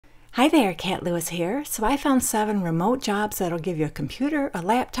Hi there, Kat Lewis here. So I found 7 remote jobs that'll give you a computer, a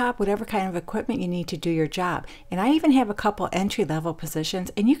laptop, whatever kind of equipment you need to do your job. And I even have a couple entry-level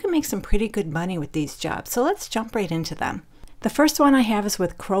positions, and you can make some pretty good money with these jobs. So let's jump right into them. The first one I have is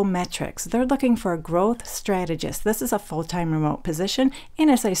with Chrometrics. They're looking for a growth strategist. This is a full-time remote position, and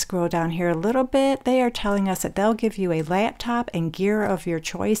as I scroll down here a little bit, they are telling us that they'll give you a laptop and gear of your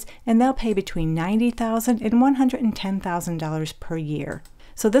choice, and they'll pay between $90,000 and $110,000 per year.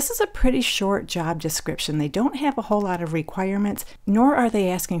 So this is a pretty short job description. They don't have a whole lot of requirements, nor are they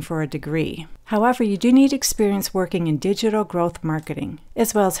asking for a degree. However, you do need experience working in digital growth marketing,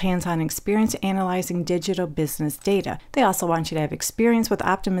 as well as hands-on experience analyzing digital business data. They also want you to have experience with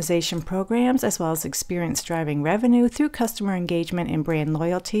optimization programs, as well as experience driving revenue through customer engagement and brand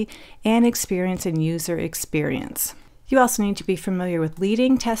loyalty, and experience in user experience. You also need to be familiar with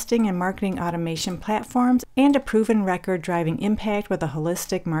leading, testing, and marketing automation platforms and a proven record driving impact with a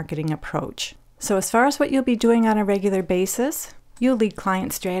holistic marketing approach. So as far as what you'll be doing on a regular basis, you'll lead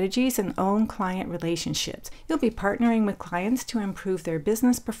client strategies and own client relationships. You'll be partnering with clients to improve their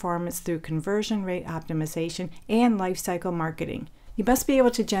business performance through conversion rate optimization and lifecycle marketing. You must be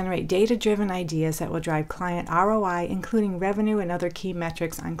able to generate data-driven ideas that will drive client ROI, including revenue and other key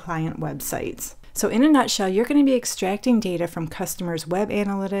metrics on client websites. So in a nutshell, you're going to be extracting data from customers' web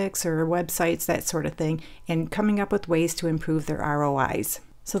analytics or websites, that sort of thing, and coming up with ways to improve their ROIs.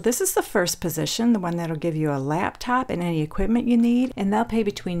 So this is the first position, the one that'll give you a laptop and any equipment you need, and they'll pay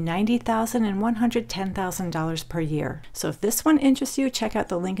between $90,000 and $110,000 per year. So if this one interests you, check out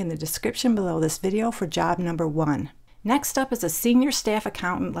the link in the description below this video for job number 1. Next up is a senior staff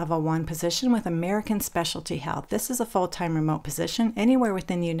accountant level 1 position with American Specialty Health. This is a full-time remote position anywhere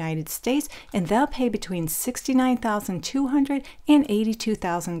within the United States, and they'll pay between $69,200 and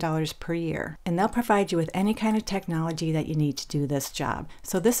 $82,000 per year. And they'll provide you with any kind of technology that you need to do this job.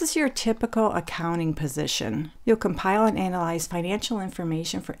 So this is your typical accounting position. You'll compile and analyze financial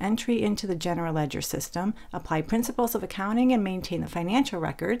information for entry into the general ledger system, apply principles of accounting and maintain the financial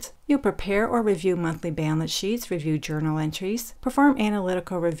records. You'll prepare or review monthly balance sheets, review journal entries, perform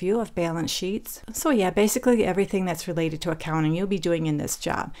analytical review of balance sheets. So yeah, basically everything that's related to accounting you'll be doing in this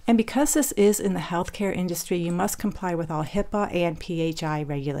job. And because this is in the healthcare industry, you must comply with all HIPAA and PHI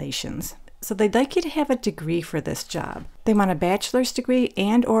regulations. So they'd like you to have a degree for this job. They want a bachelor's degree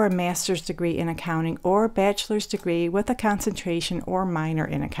and or a master's degree in accounting, or a bachelor's degree with a concentration or minor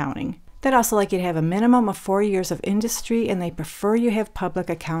in accounting. They'd also like you to have a minimum of 4 years of industry, and they prefer you have public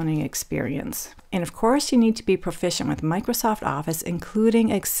accounting experience. And of course, you need to be proficient with Microsoft Office, including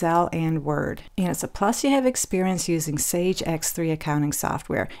Excel and Word. And it's a plus you have experience using Sage X3 accounting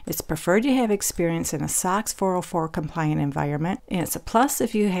software. It's preferred you have experience in a SOX 404 compliant environment, and it's a plus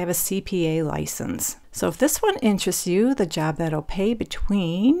if you have a CPA license. So if this one interests you, the job that'll pay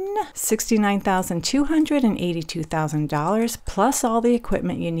between $69,200 and $82,000 plus all the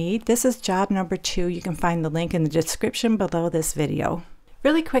equipment you need, this is job number 2. You can find the link in the description below this video.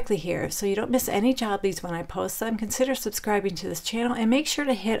 Really quickly here, so you don't miss any job leads when I post them, consider subscribing to this channel and make sure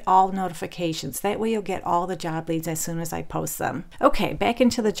to hit all notifications. That way you'll get all the job leads as soon as I post them. Okay, back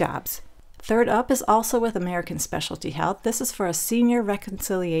into the jobs. Third up is also with American Specialty Health. This is for a senior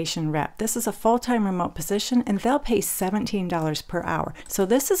reconciliation rep. This is a full-time remote position, and they'll pay $17 per hour. So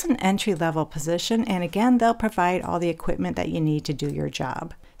this is an entry-level position, and again, they'll provide all the equipment that you need to do your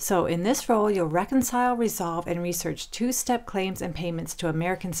job. So in this role, you'll reconcile, resolve, and research 2-step claims and payments to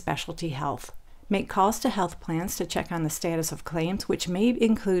American Specialty Health. Make calls to health plans to check on the status of claims, which may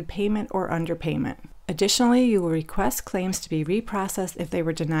include payment or underpayment. Additionally, you will request claims to be reprocessed if they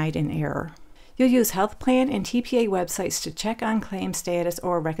were denied in error. You'll use health plan and TPA websites to check on claim status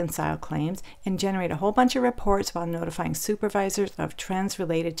or reconcile claims, and generate a whole bunch of reports while notifying supervisors of trends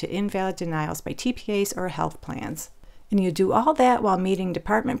related to invalid denials by TPAs or health plans. And you do all that while meeting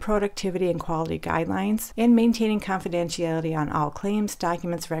department productivity and quality guidelines and maintaining confidentiality on all claims,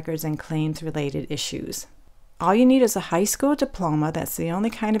 documents, records, and claims-related issues. All you need is a high school diploma. That's the only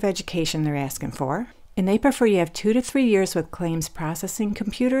kind of education they're asking for. And they prefer you have 2 to 3 years with claims processing,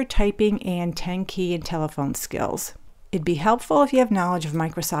 computer typing, and 10 key and telephone skills. It'd be helpful if you have knowledge of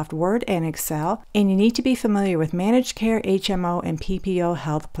Microsoft Word and Excel, and you need to be familiar with managed care, HMO, and PPO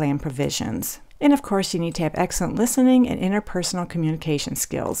health plan provisions. And of course, you need to have excellent listening and interpersonal communication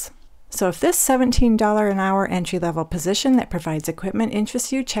skills. So if this $17 an hour entry-level position that provides equipment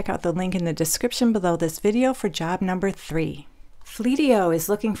interests you, check out the link in the description below this video for job number 3. Fleetio is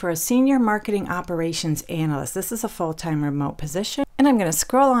looking for a senior marketing operations analyst. This is a full-time remote position. And I'm going to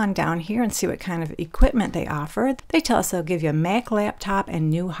scroll on down here and see what kind of equipment they offer. They tell us they'll give you a Mac laptop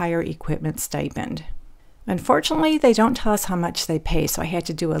and new hire equipment stipend. Unfortunately, they don't tell us how much they pay, so I had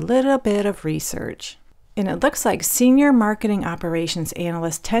to do a little bit of research. And it looks like senior marketing operations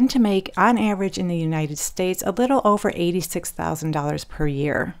analysts tend to make, on average in the United States, a little over $86,000 per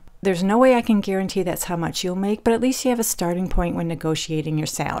year. There's no way I can guarantee that's how much you'll make, but at least you have a starting point when negotiating your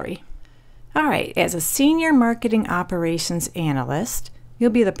salary. All right, as a senior marketing operations analyst,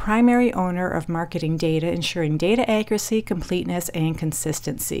 you'll be the primary owner of marketing data, ensuring data accuracy, completeness, and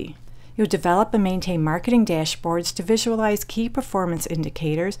consistency. You'll develop and maintain marketing dashboards to visualize key performance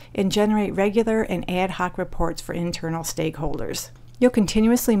indicators and generate regular and ad hoc reports for internal stakeholders. You'll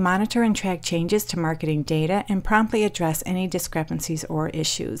continuously monitor and track changes to marketing data and promptly address any discrepancies or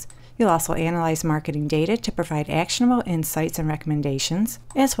issues. You'll also analyze marketing data to provide actionable insights and recommendations,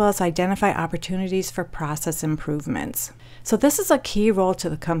 as well as identify opportunities for process improvements. So this is a key role to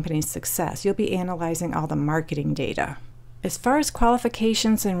the company's success. You'll be analyzing all the marketing data. As far as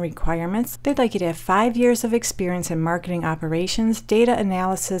qualifications and requirements, they'd like you to have 5 years of experience in marketing operations, data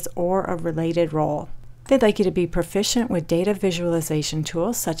analysis, or a related role. They'd like you to be proficient with data visualization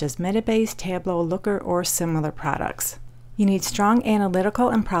tools such as Metabase, Tableau, Looker, or similar products. You need strong analytical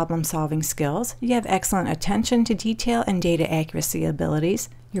and problem-solving skills. You have excellent attention to detail and data accuracy abilities.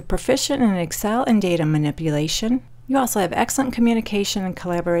 You're proficient in Excel and data manipulation. You also have excellent communication and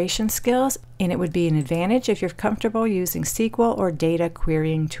collaboration skills, and it would be an advantage if you're comfortable using SQL or data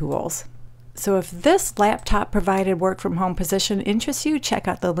querying tools. So if this laptop-provided work-from-home position interests you, check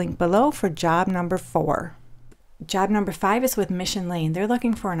out the link below for job number 4. Job number 5 is with Mission Lane. They're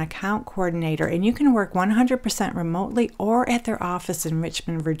looking for an account coordinator, and you can work 100% remotely or at their office in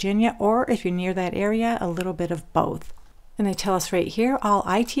Richmond, Virginia, or if you're near that area, a little bit of both. And they tell us right here, all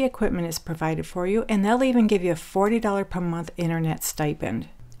IT equipment is provided for you, and they'll even give you a $40 per month internet stipend.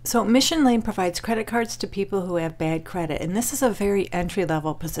 So Mission Lane provides credit cards to people who have bad credit, and this is a very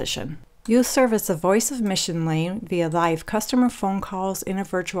entry-level position. You'll serve as the voice of Mission Lane via live customer phone calls in a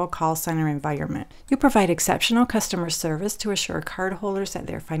virtual call center environment. You provide exceptional customer service to assure cardholders that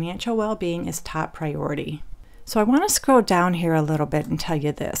their financial well-being is top priority. So I want to scroll down here a little bit and tell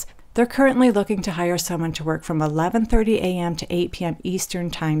you this. They're currently looking to hire someone to work from 11:30 a.m. to 8 p.m.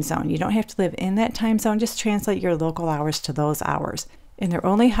 Eastern time zone. You don't have to live in that time zone, just translate your local hours to those hours. And they're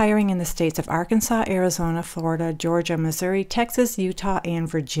only hiring in the states of Arkansas, Arizona, Florida, Georgia, Missouri, Texas, Utah, and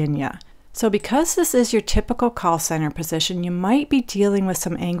Virginia. So because this is your typical call center position, you might be dealing with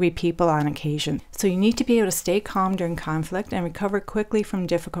some angry people on occasion. So you need to be able to stay calm during conflict and recover quickly from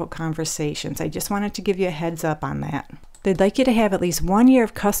difficult conversations. I just wanted to give you a heads up on that. They'd like you to have at least 1 year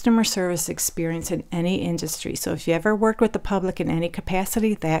of customer service experience in any industry. So if you ever worked with the public in any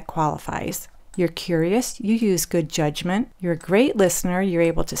capacity, that qualifies. You're curious, you use good judgment, you're a great listener, you're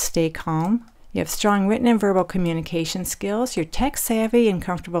able to stay calm, you have strong written and verbal communication skills, you're tech savvy and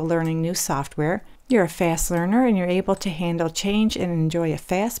comfortable learning new software, you're a fast learner, and you're able to handle change and enjoy a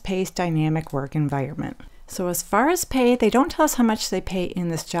fast-paced, dynamic work environment. So as far as pay, they don't tell us how much they pay in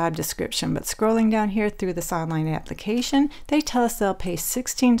this job description, but scrolling down here through this online application, they tell us they'll pay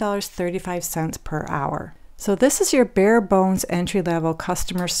 $16.35 per hour. So this is your bare bones entry-level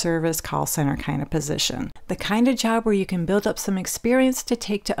customer service call center kind of position. The kind of job where you can build up some experience to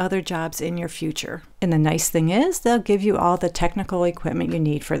take to other jobs in your future. And the nice thing is, they'll give you all the technical equipment you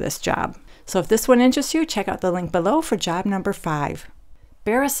need for this job. So if this one interests you, check out the link below for job number 5.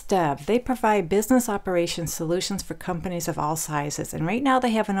 Barris Dev, they provide business operations solutions for companies of all sizes, and right now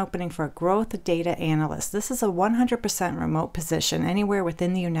they have an opening for a growth data analyst. This is a 100% remote position anywhere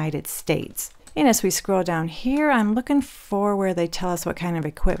within the United States. And as we scroll down here, I'm looking for where they tell us what kind of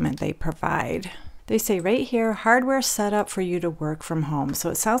equipment they provide. They say right here, hardware set up for you to work from home. So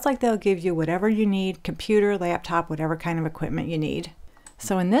it sounds like they'll give you whatever you need, computer, laptop, whatever kind of equipment you need.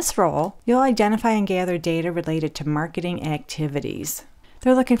 So in this role, you'll identify and gather data related to marketing activities.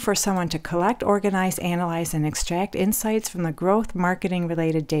 They're looking for someone to collect, organize, analyze, and extract insights from the growth marketing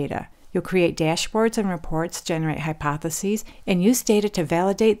related data. You'll create dashboards and reports, generate hypotheses, and use data to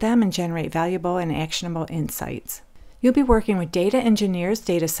validate them and generate valuable and actionable insights. You'll be working with data engineers,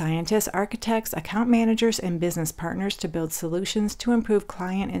 data scientists, architects, account managers, and business partners to build solutions to improve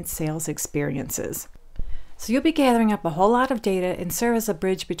client and sales experiences. So you'll be gathering up a whole lot of data and serve as a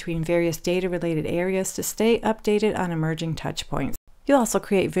bridge between various data-related areas to stay updated on emerging touchpoints. You'll also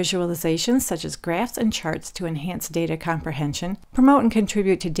create visualizations such as graphs and charts to enhance data comprehension, promote and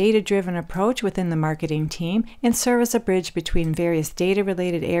contribute to data-driven approach within the marketing team, and serve as a bridge between various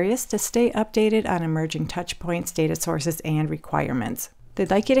data-related areas to stay updated on emerging touchpoints, data sources, and requirements.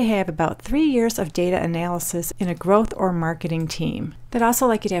 They'd like you to have about 3 years of data analysis in a growth or marketing team. They'd also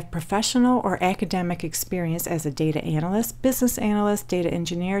like you to have professional or academic experience as a data analyst, business analyst, data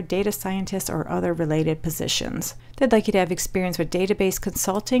engineer, data scientist, or other related positions. They'd like you to have experience with database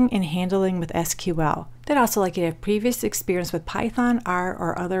consulting and handling with SQL. They'd also like you to have previous experience with Python, R,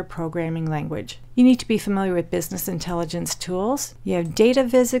 or other programming language. You need to be familiar with business intelligence tools. You have data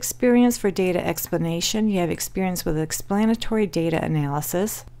viz experience for data explanation. You have experience with explanatory data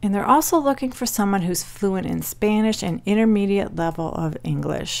analysis. And they're also looking for someone who's fluent in Spanish and intermediate level of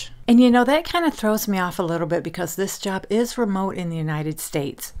English. And you know, that kind of throws me off a little bit because this job is remote in the United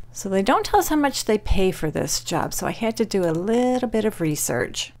States. So they don't tell us how much they pay for this job, so I had to do a little bit of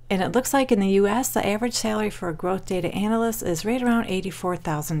research. And it looks like in the US, the average salary for a growth data analyst is right around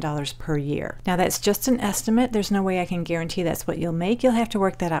 $84,000 per year. Now that's just an estimate. There's no way I can guarantee that's what you'll make. You'll have to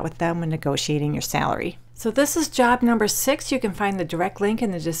work that out with them when negotiating your salary. So this is job number 6. You can find the direct link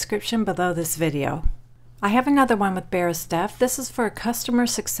in the description below this video. I have another one with Beres Dev. This is for a customer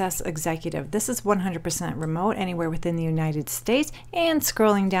success executive. This is 100% remote anywhere within the United States. And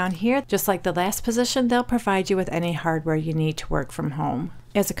scrolling down here, just like the last position, they'll provide you with any hardware you need to work from home.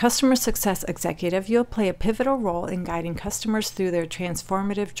 As a customer success executive, you'll play a pivotal role in guiding customers through their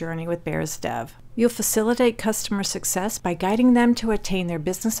transformative journey with Beres Dev. You'll facilitate customer success by guiding them to attain their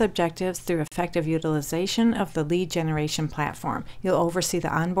business objectives through effective utilization of the lead generation platform. You'll oversee the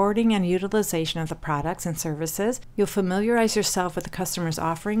onboarding and utilization of the products and services. You'll familiarize yourself with the customer's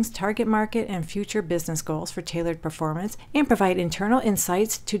offerings, target market, and future business goals for tailored performance, and provide internal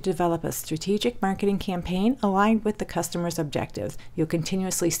insights to develop a strategic marketing campaign aligned with the customer's objectives. You'll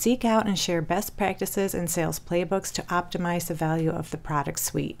continuously seek out and share best practices and sales playbooks to optimize the value of the product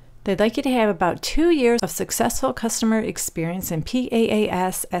suite. They'd like you to have about 2 years of successful customer experience in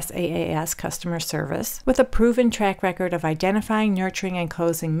PAAS, SaaS customer service, with a proven track record of identifying, nurturing, and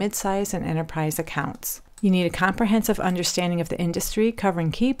closing mid-size and enterprise accounts. You need a comprehensive understanding of the industry,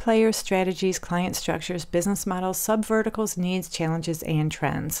 covering key players, strategies, client structures, business models, subverticals, needs, challenges, and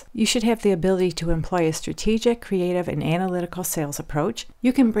trends. You should have the ability to employ a strategic, creative, and analytical sales approach.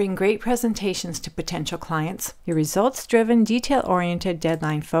 You can bring great presentations to potential clients. You're results-driven, detail-oriented,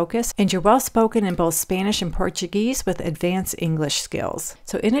 deadline-focused, and you're well-spoken in both Spanish and Portuguese with advanced English skills.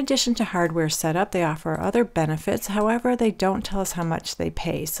 So in addition to hardware setup, they offer other benefits. However, they don't tell us how much they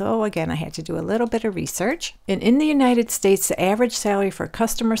pay. So again, I had to do a little bit of research. And in the United States, the average salary for a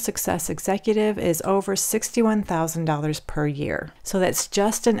customer success executive is over $61,000 per year. So that's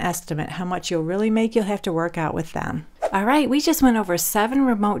just an estimate. How much you'll really make, you'll have to work out with them. All right, we just went over 7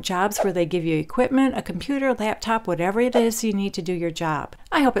 remote jobs where they give you equipment, a computer, laptop, whatever it is you need to do your job.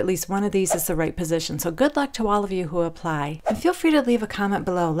 I hope at least one of these is the right position, so good luck to all of you who apply. And feel free to leave a comment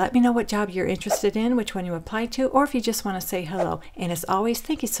below. Let me know what job you're interested in, which one you applied to, or if you just want to say hello. And as always,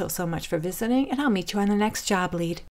 thank you so much for visiting, and I'll meet you on the next job lead.